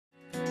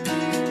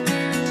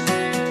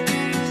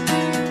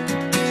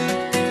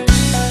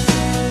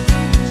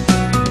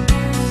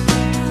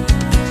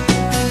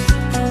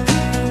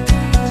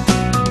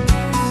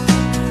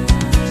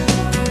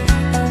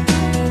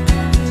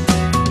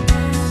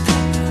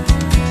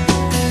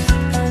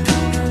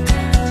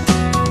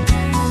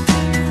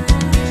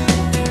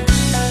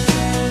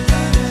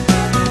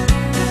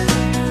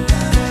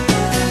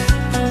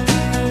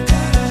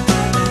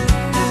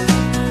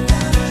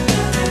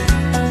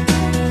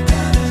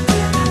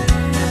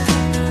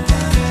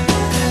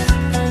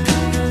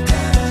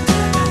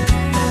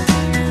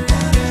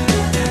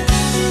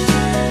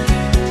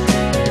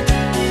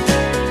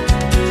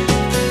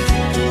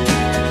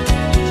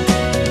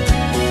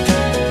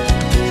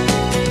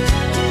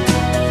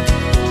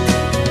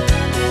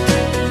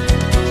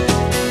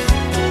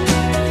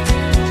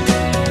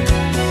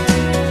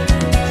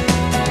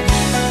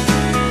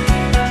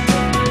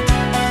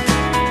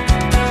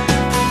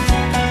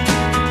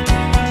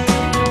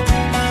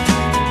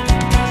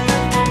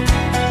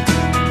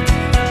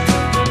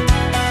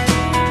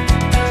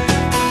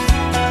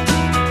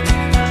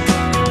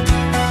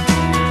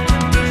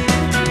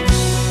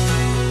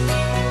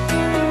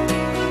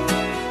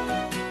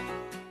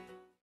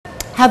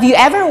Have you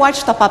ever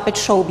watched a puppet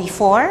show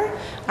before?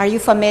 Are you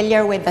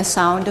familiar with the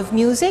Sound of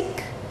Music?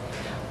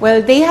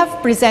 Well, they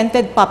have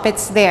presented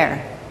puppets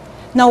there.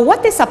 Now,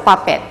 what is a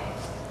puppet?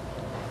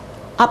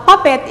 A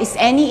puppet is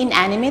any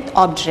inanimate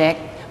object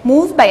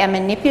moved by a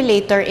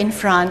manipulator in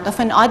front of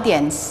an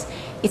audience.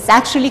 It's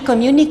actually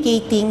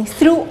communicating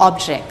through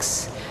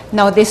objects.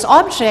 Now, this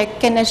object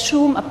can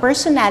assume a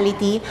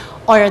personality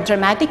or a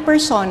dramatic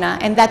persona,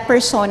 and that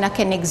persona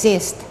can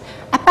exist,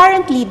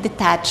 apparently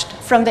detached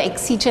from the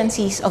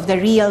exigencies of the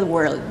real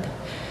world.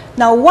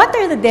 Now, what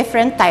are the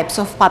different types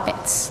of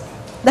puppets?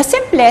 The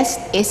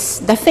simplest is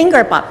the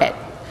finger puppet.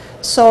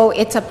 So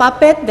it's a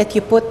puppet that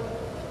you put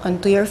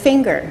onto your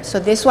finger. So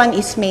this one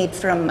is made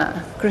from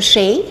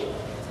crochet.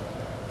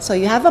 So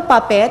you have a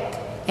puppet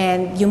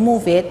and you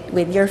move it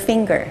with your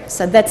finger.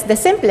 So that's the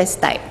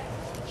simplest type.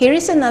 Here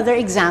is another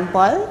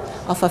example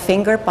of a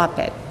finger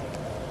puppet.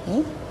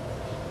 Okay.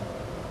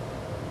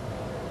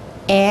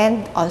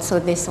 And also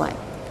this one.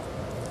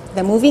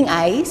 The moving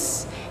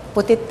eyes,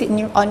 put it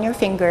on your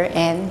finger,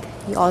 and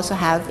you also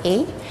have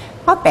a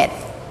puppet.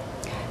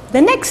 The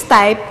next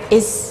type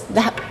is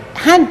the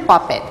hand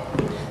puppet.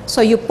 So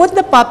you put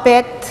the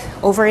puppet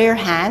over your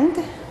hand.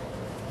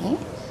 Okay.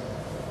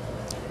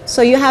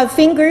 So you have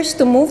fingers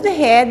to move the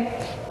head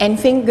and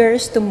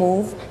fingers to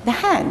move the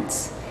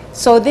hands.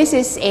 So this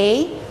is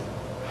a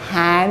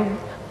hand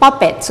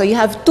puppet. So you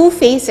have two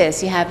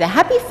faces. You have the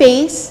happy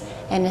face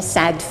and a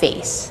sad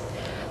face.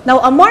 Now,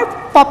 a more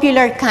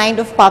popular kind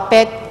of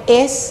puppet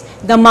is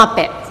the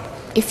Muppet.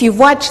 If you've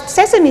watched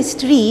Sesame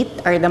Street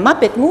or the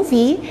Muppet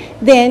movie,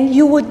 then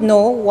you would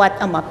know what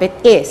a Muppet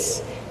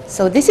is.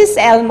 So this is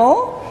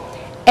Elmo,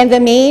 and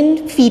the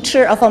main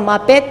feature of a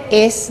Muppet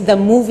is the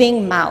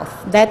moving mouth.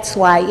 That's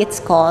why it's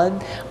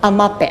called a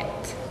Muppet.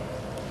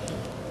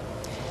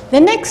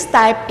 The next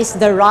type is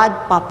the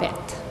rod puppet.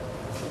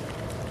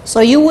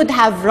 So you would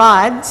have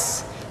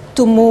rods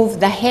to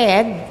move the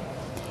head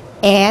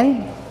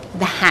and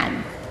the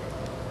hand.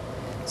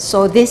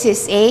 So this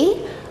is a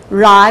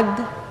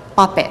rod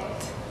puppet.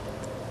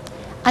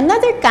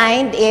 Another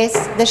kind is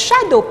the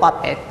shadow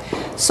puppet.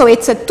 So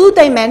it's a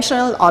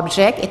two-dimensional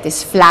object. It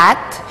is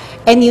flat,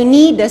 and you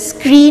need a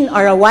screen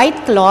or a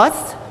white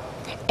cloth,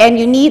 and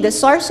you need a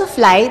source of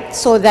light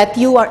so that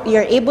you're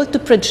able to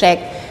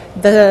project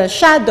the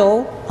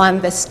shadow on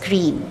the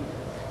screen.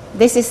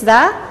 This is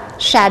the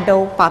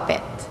shadow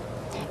puppet.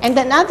 And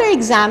another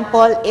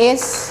example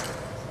is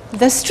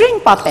the string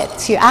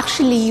puppets. You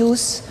actually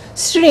use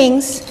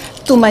strings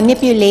to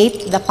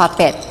manipulate the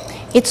puppet.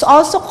 It's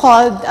also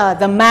called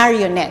the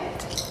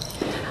marionette.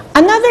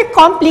 Another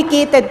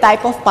complicated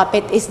type of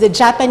puppet is the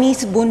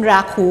Japanese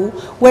bunraku,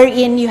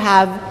 wherein you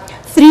have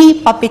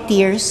 3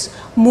 puppeteers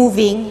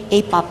moving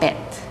a puppet.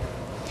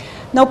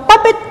 Now,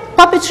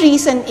 puppetry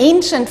is an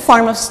ancient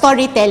form of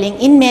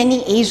storytelling in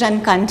many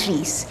Asian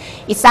countries.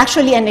 It's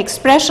actually an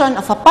expression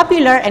of a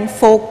popular and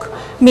folk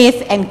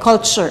myth and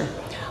culture.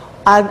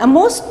 A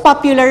most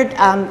popular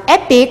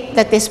epic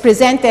that is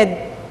presented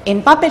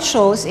in puppet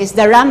shows is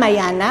the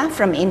Ramayana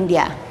from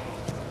India.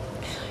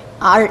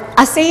 Our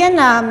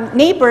ASEAN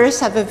neighbors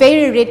have a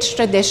very rich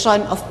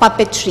tradition of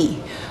puppetry.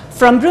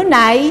 From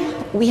Brunei,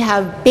 we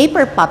have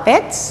paper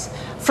puppets.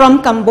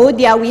 From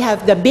Cambodia, we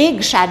have the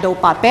big shadow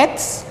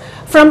puppets.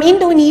 From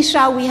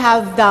Indonesia, we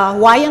have the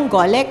wayang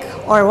golek,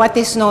 or what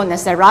is known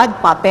as the rod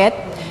puppet,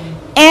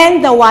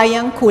 and the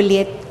wayang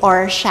kulit,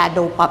 or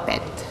shadow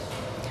puppet.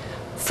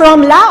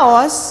 From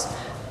Laos,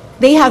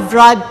 they have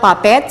rod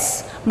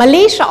puppets.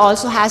 Malaysia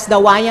also has the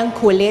wayang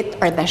kulit,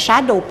 or the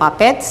shadow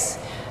puppets.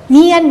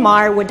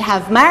 Myanmar would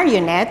have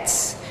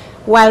marionettes,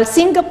 while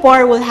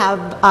Singapore would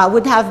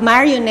have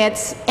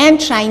marionettes and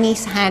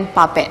Chinese hand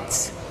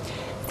puppets.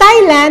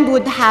 Thailand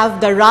would have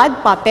the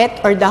rod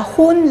puppet, or the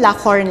Hun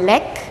Lakorn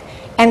Lek,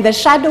 and the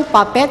shadow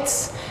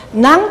puppets,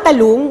 Nang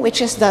Talung,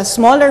 which is the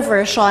smaller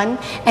version,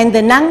 and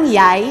the Nang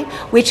Yai,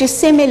 which is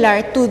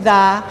similar to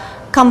the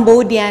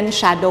Cambodian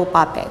shadow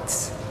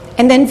puppets.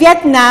 And then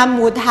Vietnam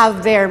would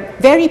have their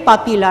very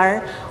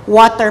popular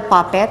water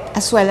puppet,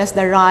 as well as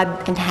the rod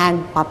and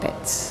hand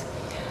puppets.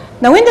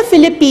 Now, in the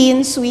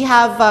Philippines, we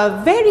have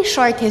a very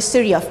short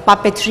history of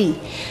puppetry.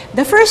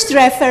 The first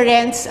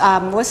reference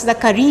was the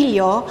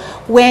Carillo,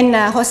 when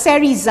Jose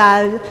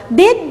Rizal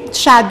did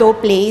shadow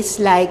plays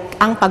like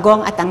Ang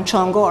Pagong at Ang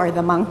Chongo, or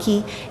the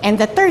monkey, and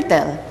the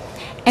turtle.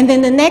 And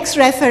then the next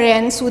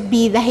reference would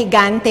be the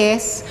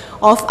Gigantes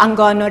of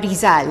Angono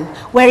Rizal,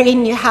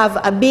 wherein you have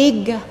a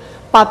big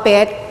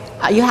puppet,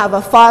 you have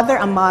a father,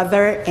 a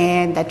mother,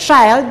 and a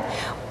child,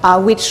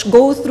 which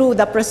go through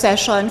the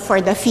procession for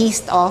the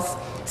feast of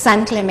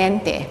San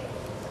Clemente.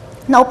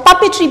 Now,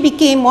 puppetry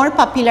became more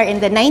popular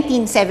in the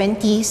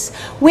 1970s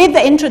with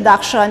the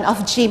introduction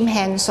of Jim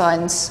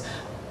Henson's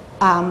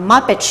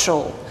Muppet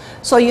Show.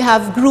 So you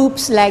have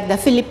groups like the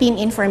Philippine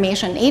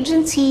Information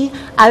Agency,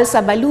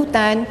 Alsa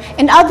Balutan,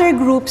 and other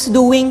groups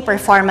doing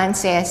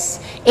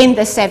performances in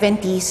the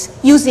 70s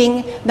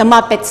using the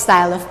Muppet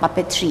style of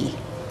puppetry.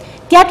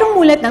 Teatrong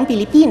Mulat ng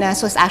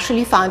Pilipinas was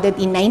actually founded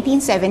in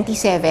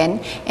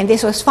 1977, and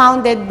this was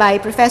founded by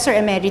Professor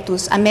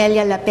Emeritus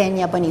Amihan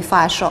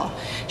Bonifacio.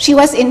 She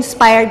was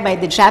inspired by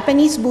the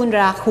Japanese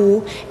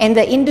bunraku and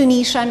the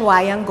Indonesian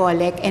wayang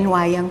golek and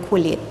wayang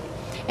kulit.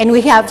 And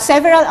we have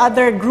several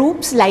other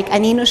groups like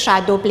Anino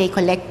Shadow Play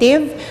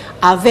Collective,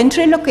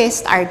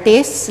 ventriloquist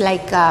artists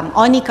like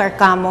Oni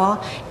Carcamo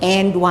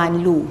and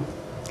Juan Lu.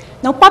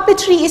 Now,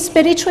 puppetry is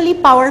spiritually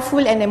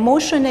powerful and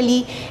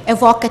emotionally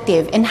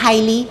evocative and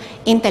highly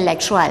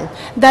intellectual.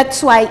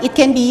 That's why it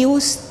can be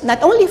used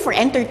not only for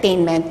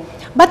entertainment,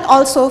 but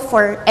also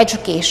for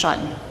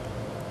education.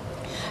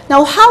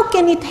 Now, how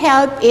can it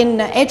help in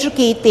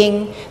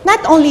educating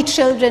not only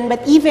children,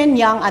 but even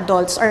young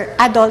adults or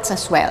adults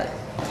as well?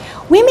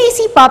 We may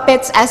see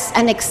puppets as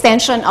an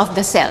extension of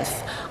the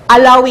self,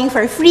 allowing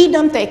for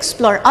freedom to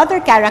explore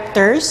other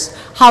characters,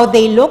 how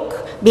they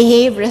look,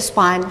 behave,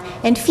 respond,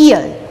 and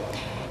feel.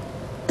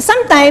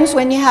 Sometimes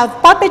when you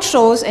have puppet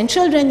shows and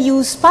children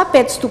use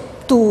puppets to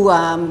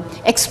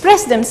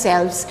express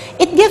themselves,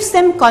 it gives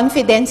them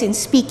confidence in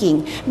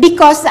speaking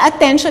because the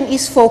attention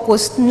is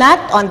focused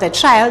not on the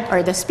child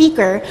or the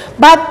speaker,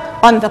 but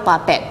on the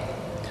puppet.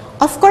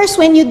 Of course,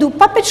 when you do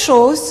puppet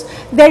shows,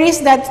 there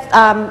is that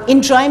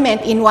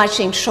enjoyment in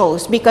watching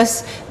shows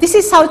because this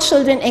is how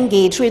children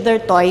engage with their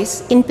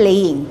toys in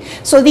playing.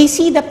 So they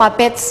see the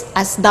puppets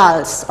as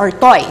dolls or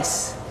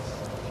toys.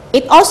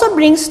 It also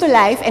brings to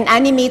life and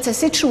animates a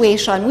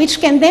situation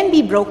which can then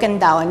be broken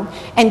down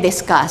and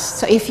discussed.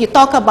 So if you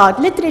talk about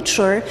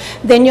literature,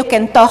 then you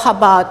can talk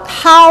about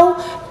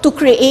how to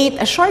create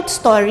a short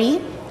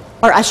story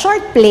or a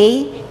short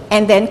play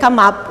and then come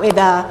up with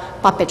a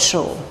puppet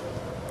show.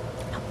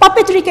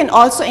 Puppetry can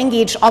also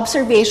engage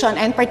observation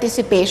and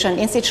participation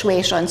in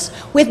situations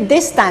with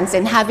distance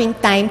and having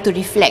time to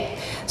reflect.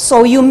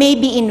 So you may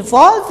be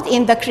involved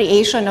in the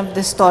creation of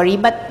the story,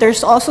 but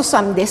there's also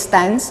some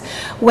distance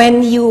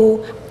when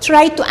you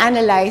try to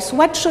analyze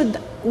what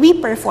should we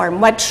perform,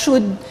 what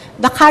should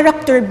the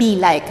character be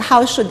like,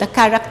 how should the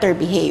character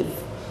behave.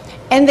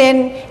 And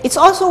then it's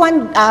also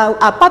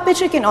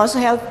puppetry can also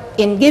help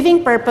in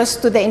giving purpose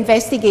to the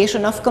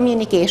investigation of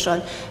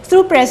communication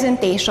through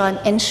presentation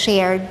and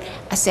shared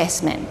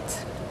assessment.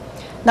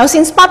 Now,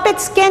 since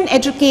puppets can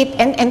educate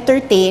and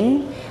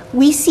entertain,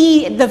 we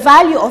see the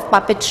value of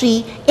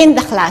puppetry in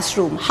the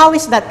classroom. How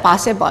is that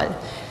possible?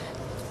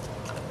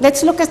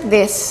 Let's look at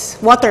this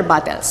water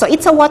bottle. So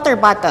it's a water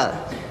bottle.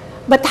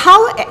 But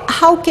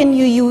how can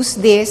you use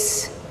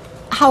this?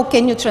 How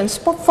can you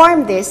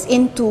transform this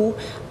into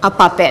a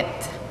puppet?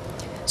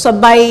 So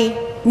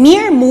by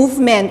mere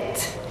movement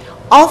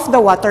of the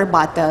water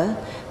bottle,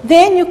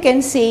 then you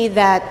can say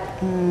that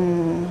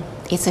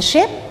it's a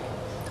ship,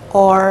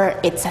 or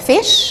it's a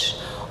fish,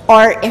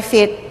 or if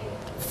it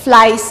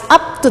flies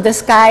up to the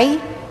sky,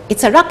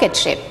 it's a rocket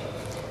ship.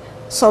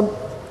 So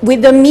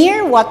with the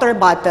mere water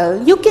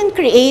bottle, you can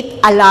create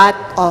a lot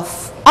of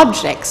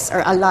objects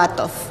or a lot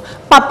of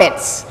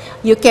puppets.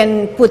 You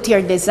can put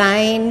your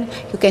design,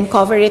 you can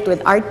cover it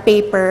with art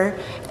paper,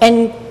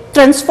 and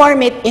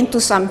transform it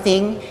into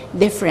something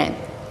different.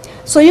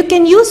 So you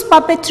can use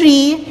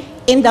puppetry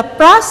in the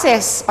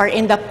process or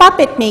in the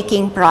puppet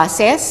making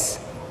process.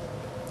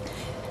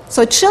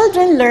 So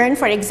children learn,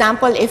 for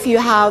example, if you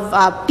have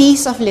a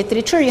piece of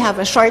literature, you have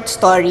a short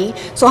story,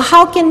 so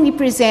how can we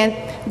present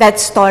that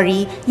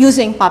story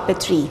using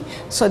puppetry?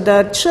 So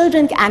the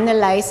children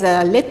analyze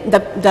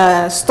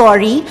the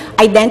story,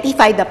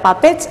 identify the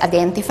puppets,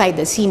 identify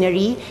the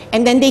scenery,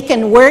 and then they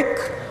can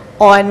work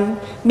on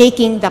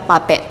making the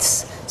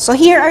puppets. So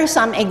here are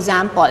some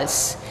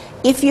examples.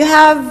 If you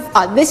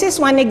have, this is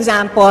one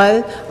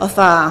example of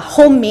a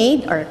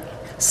homemade or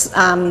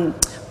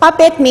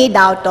puppet made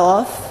out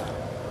of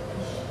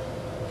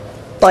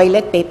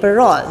toilet paper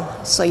roll.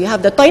 So you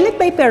have the toilet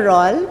paper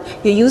roll,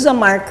 you use a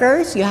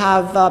markers, you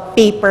have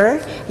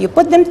paper, you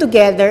put them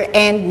together,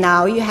 and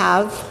now you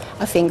have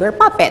a finger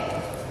puppet.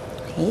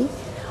 Okay?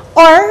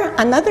 Or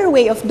another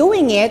way of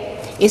doing it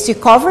is you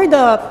cover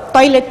the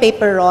toilet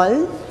paper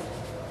roll.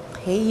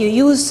 Okay? You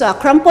use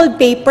crumpled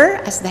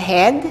paper as the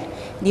head.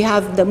 You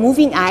have the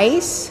moving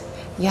eyes,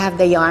 you have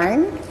the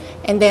yarn,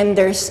 and then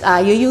there's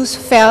you use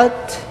felt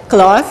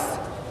cloth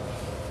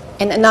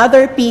and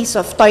another piece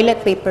of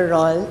toilet paper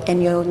roll,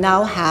 and you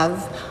now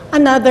have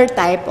another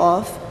type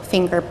of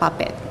finger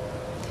puppet.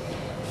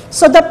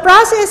 So the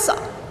process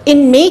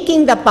in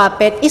making the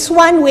puppet is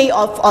one way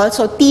of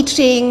also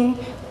teaching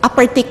a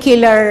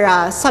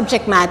particular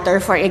subject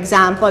matter. For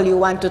example, you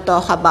want to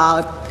talk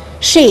about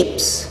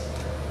shapes.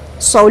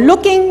 So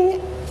looking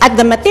at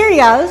the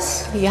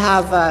materials, you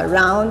have a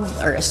round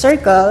or a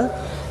circle,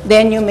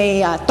 then you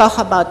may talk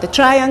about the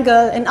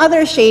triangle and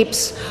other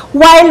shapes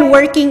while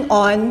working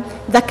on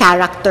the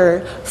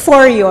character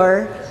for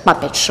your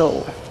puppet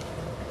show.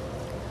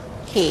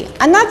 Okay,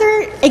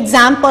 another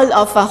example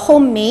of a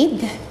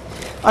homemade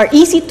or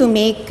easy to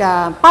make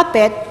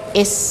puppet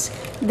is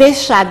this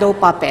shadow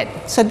puppet.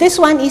 So this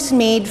one is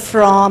made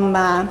from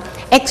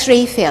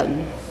X-ray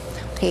film.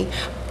 Okay.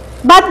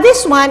 But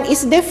this one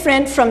is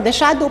different from the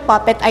shadow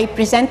puppet I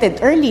presented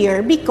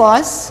earlier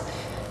because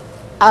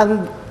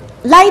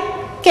light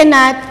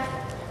cannot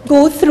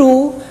go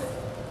through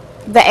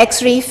the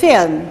X-ray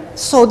film.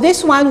 So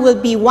this one will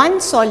be one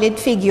solid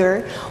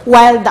figure,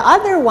 while the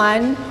other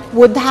one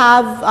would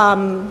have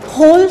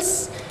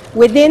holes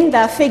within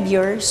the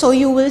figure, so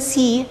you will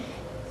see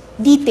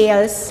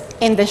details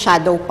in the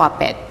shadow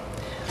puppet.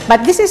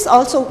 But this is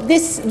also,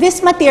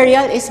 this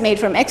material is made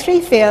from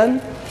X-ray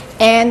film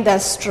and the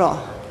straw.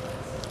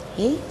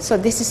 Okay? So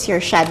this is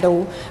your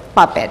shadow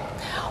puppet.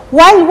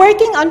 While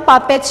working on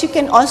puppets, you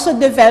can also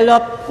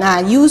develop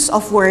use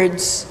of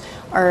words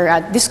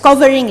or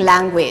discovering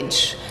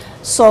language.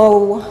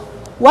 So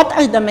what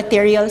are the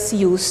materials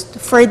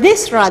used for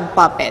this rod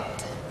puppet?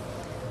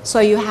 So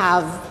you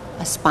have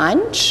a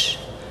sponge,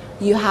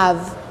 you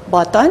have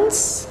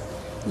buttons,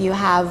 you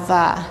have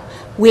a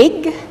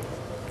wig.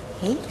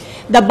 Okay?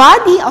 The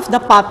body of the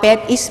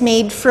puppet is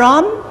made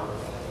from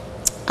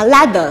a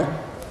ladle.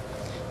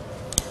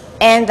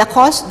 And the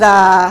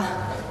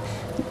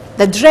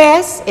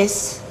dress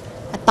is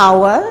a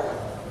towel,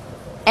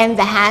 and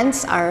the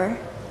hands are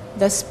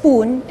the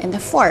spoon and the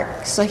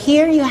fork. So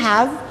here you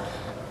have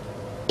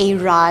a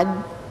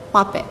rod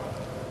puppet.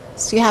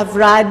 So you have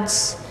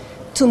rods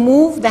to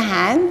move the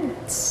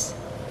hands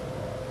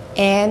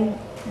and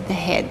the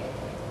head.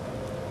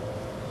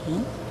 Okay.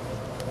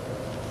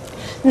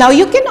 Now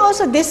you can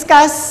also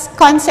discuss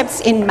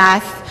concepts in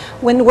math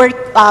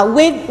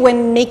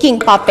when making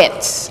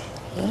puppets.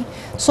 Okay.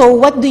 So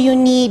what do you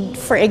need?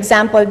 For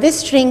example, this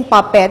string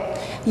puppet,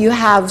 you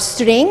have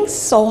strings.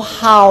 So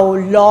how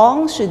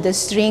long should the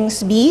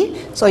strings be?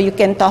 So you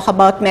can talk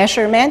about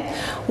measurement.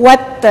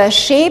 What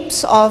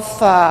shapes of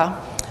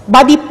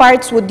body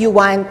parts would you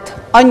want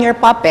on your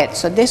puppet?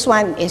 So this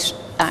one is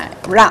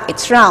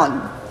it's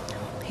round.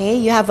 Okay,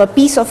 you have a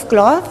piece of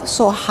cloth.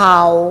 So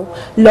how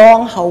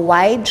long, how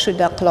wide should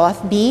the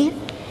cloth be?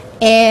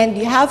 And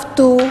you have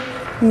to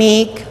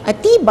make a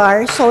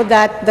T-bar so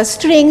that the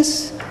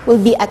strings will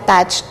be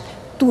attached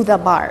to the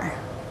bar.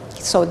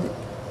 So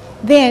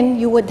then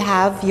you would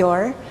have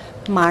your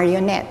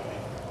marionette.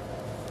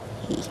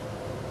 Okay.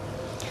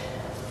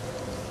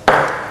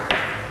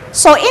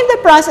 So in the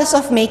process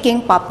of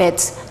making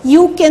puppets,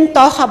 you can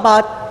talk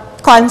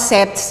about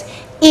concepts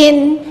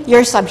in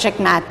your subject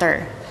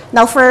matter.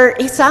 Now, for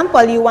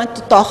example, you want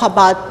to talk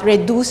about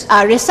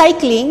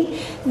recycling,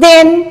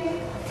 then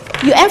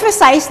you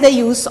emphasize the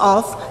use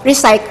of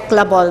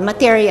recyclable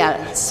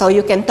materials. So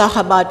you can talk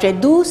about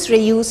reduce,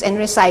 reuse, and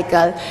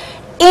recycle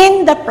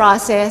in the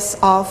process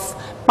of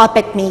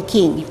puppet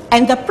making.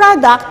 And the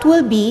product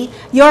will be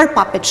your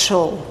puppet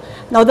show.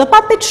 Now, the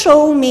puppet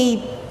show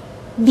may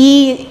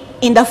be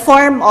in the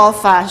form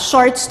of a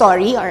short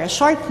story or a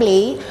short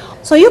play.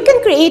 So you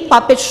can create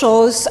puppet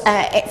shows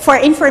for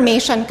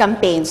information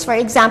campaigns. For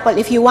example,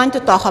 if you want to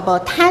talk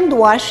about hand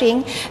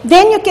washing,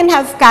 then you can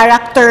have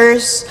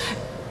characters,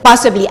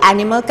 possibly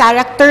animal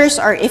characters,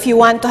 or if you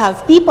want to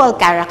have people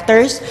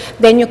characters,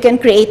 then you can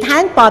create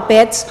hand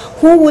puppets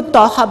who would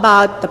talk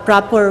about the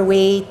proper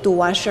way to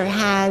wash your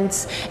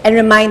hands and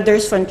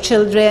reminders from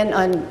children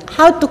on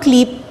how to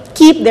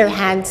keep their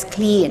hands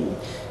clean.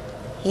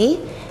 Okay?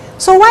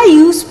 So why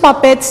use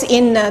puppets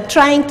in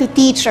trying to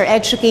teach or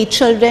educate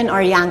children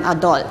or young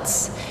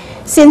adults?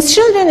 Since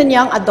children and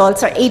young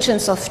adults are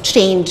agents of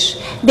change,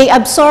 they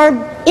absorb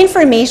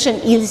information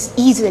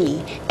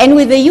easily. And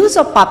with the use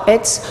of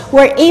puppets,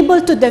 we're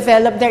able to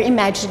develop their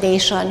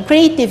imagination,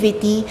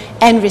 creativity,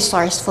 and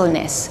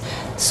resourcefulness.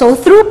 So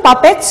through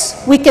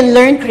puppets, we can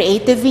learn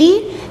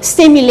creatively,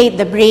 stimulate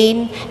the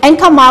brain, and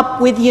come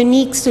up with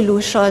unique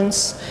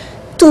solutions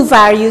to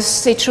various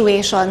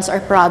situations or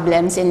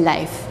problems in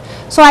life.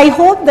 So I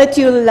hope that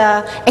you'll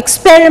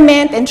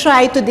experiment and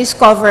try to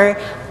discover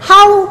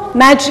how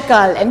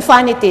magical and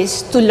fun it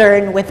is to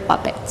learn with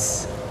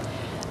puppets.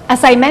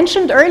 As I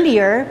mentioned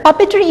earlier,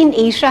 puppetry in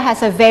Asia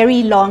has a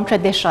very long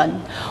tradition.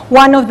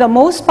 One of the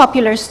most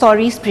popular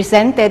stories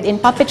presented in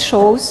puppet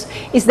shows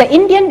is the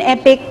Indian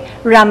epic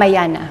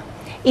Ramayana.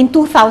 In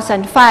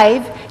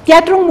 2005,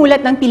 Teatrong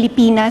Mulat ng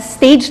Pilipinas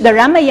staged the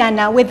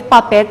Ramayana with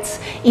puppets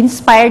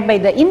inspired by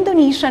the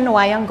Indonesian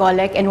wayang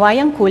golek and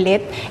wayang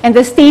kulit and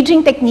the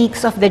staging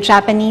techniques of the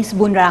Japanese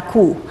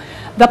bunraku.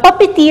 The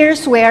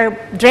puppeteers were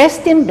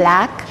dressed in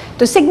black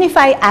to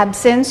signify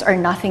absence or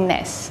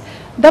nothingness.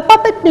 The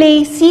puppet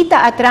play Sita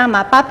at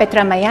Rama, Puppet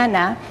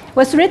Ramayana,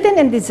 was written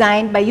and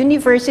designed by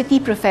University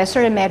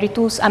Professor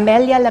Emeritus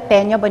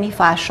Amihan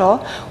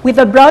Bonifacio with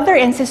a brother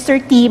and sister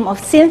team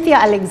of Cynthia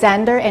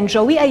Alexander and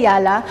Joey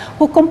Ayala,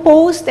 who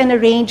composed and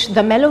arranged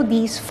the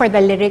melodies for the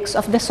lyrics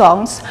of the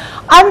songs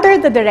under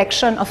the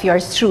direction of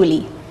yours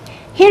truly.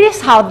 Here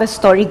is how the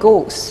story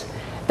goes.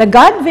 The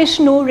god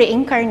Vishnu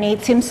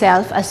reincarnates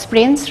himself as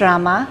Prince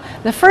Rama,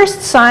 the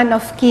first son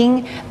of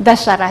King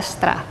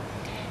Dasharashtra.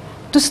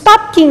 To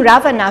stop King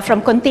Ravana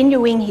from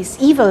continuing his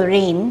evil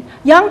reign,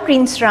 young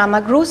Prince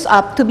Rama grows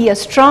up to be a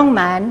strong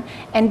man,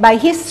 and by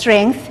his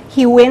strength,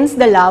 he wins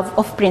the love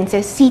of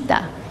Princess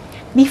Sita.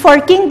 Before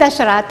King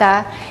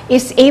Dasharatha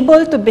is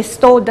able to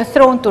bestow the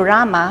throne to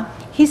Rama,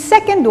 His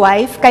second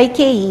wife,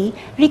 Kaikeyi,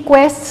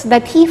 requests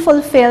that he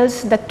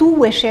fulfills the 2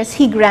 wishes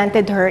he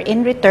granted her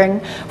in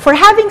return for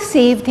having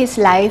saved his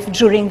life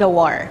during the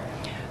war.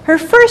 Her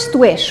first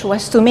wish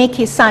was to make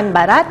his son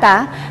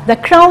Bharata the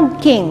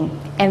crowned king,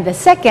 and the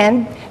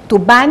second, to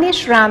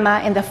banish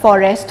Rama in the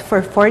forest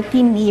for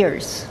 14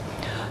 years.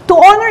 To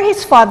honor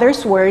his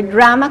father's word,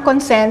 Rama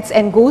consents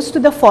and goes to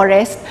the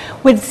forest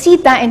with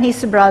Sita and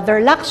his brother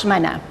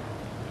Lakshmana.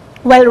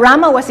 While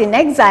Rama was in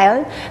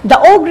exile, the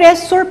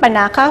ogress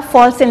Surpanaka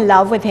falls in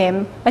love with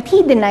him, but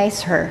he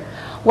denies her.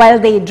 While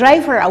they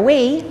drive her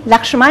away,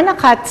 Lakshmana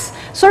cuts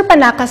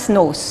Surpanaka's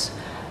nose.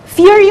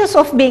 Furious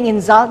of being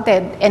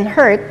insulted and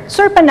hurt,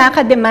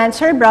 Surpanaka demands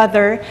her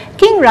brother,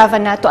 King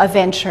Ravana, to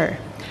avenge her.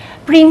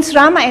 Prince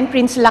Rama and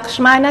Prince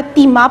Lakshmana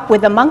team up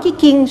with the monkey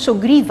king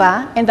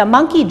Sugriva and the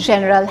monkey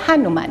general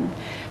Hanuman.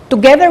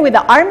 Together with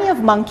the army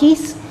of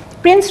monkeys,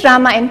 Prince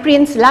Rama and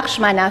Prince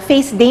Lakshmana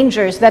face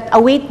dangers that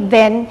await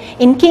them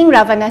in King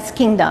Ravana's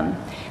kingdom.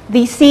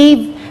 They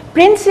save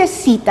Princess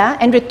Sita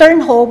and return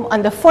home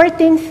on the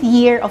 14th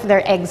year of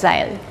their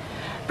exile.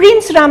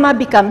 Prince Rama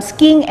becomes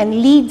king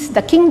and leads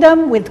the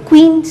kingdom with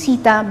Queen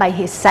Sita by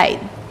his side.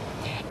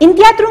 In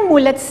Teatrong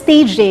Mulat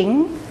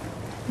staging,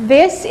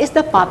 this is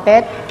the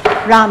puppet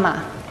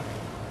Rama.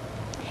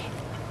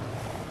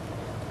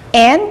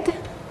 And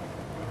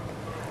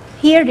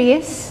here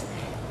is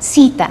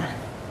Sita.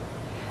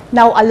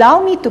 Now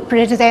allow me to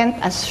present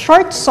a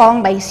short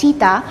song by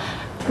Sita,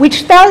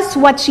 which tells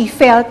what she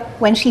felt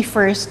when she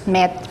first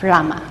met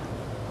Rama.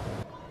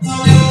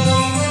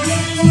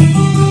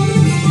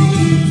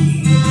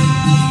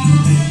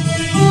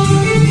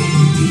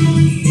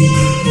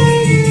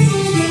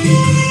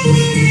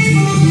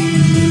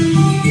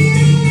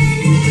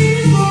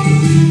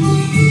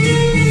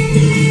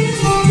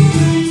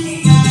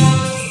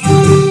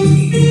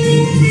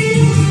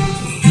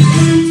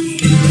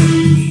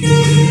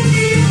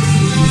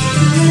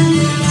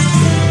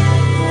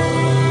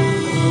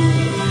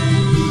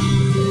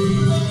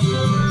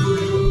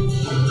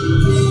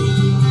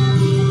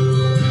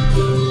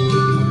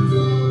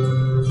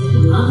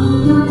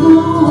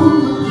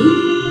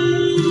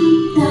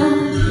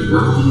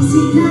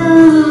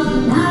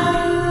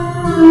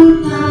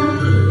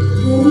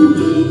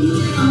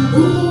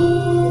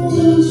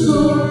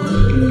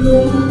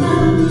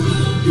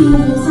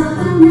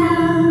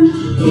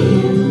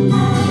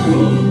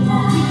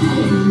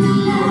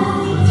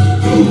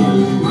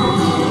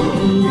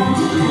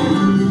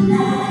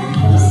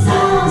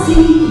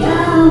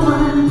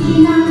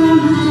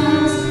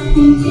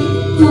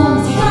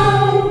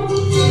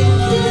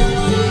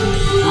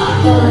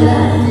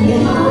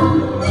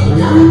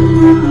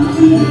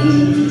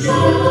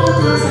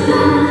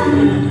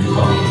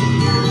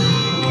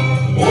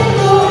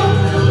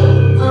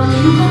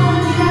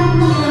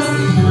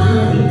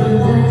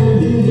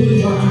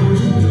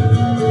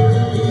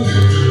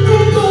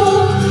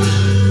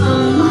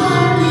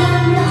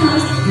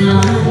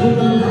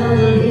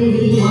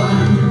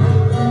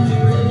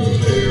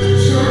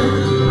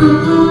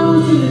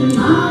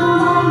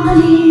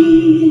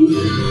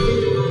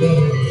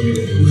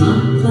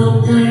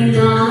 Magpapay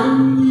na